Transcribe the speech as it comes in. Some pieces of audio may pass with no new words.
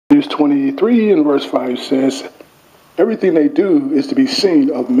Matthew 23 and verse 5 says, everything they do is to be seen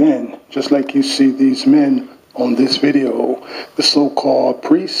of men, just like you see these men on this video. The so-called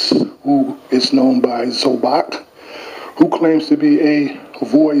priest, who is known by ZABACH, who claims to be a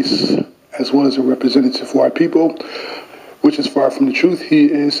voice as well as a representative for our people, which is far from the truth.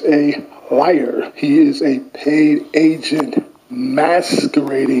 He is a liar. He is a paid agent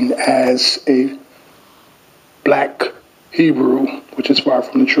masquerading as a black Hebrew, which is far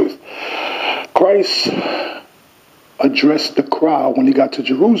from the truth. Christ addressed the crowd when he got to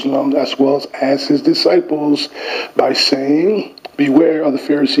Jerusalem, as well as his disciples, by saying, beware of the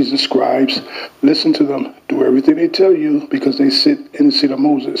Pharisees and scribes. Listen to them. Do everything they tell you, because they sit in the seat of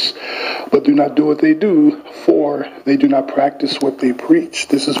Moses. But do not do what they do, for they do not practice what they preach.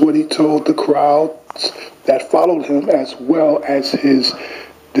 This is what he told the crowds that followed him, as well as his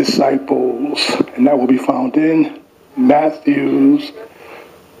disciples. And that will be found in Matthew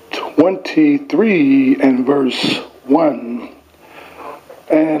 23 and verse 1.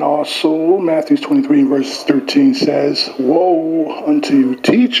 And also Matthew 23 and verse 13 says, woe unto you,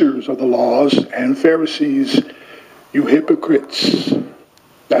 teachers of the laws and Pharisees, you hypocrites.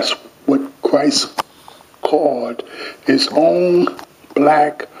 That's what Christ called his own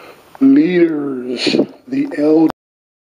black leaders, the elders.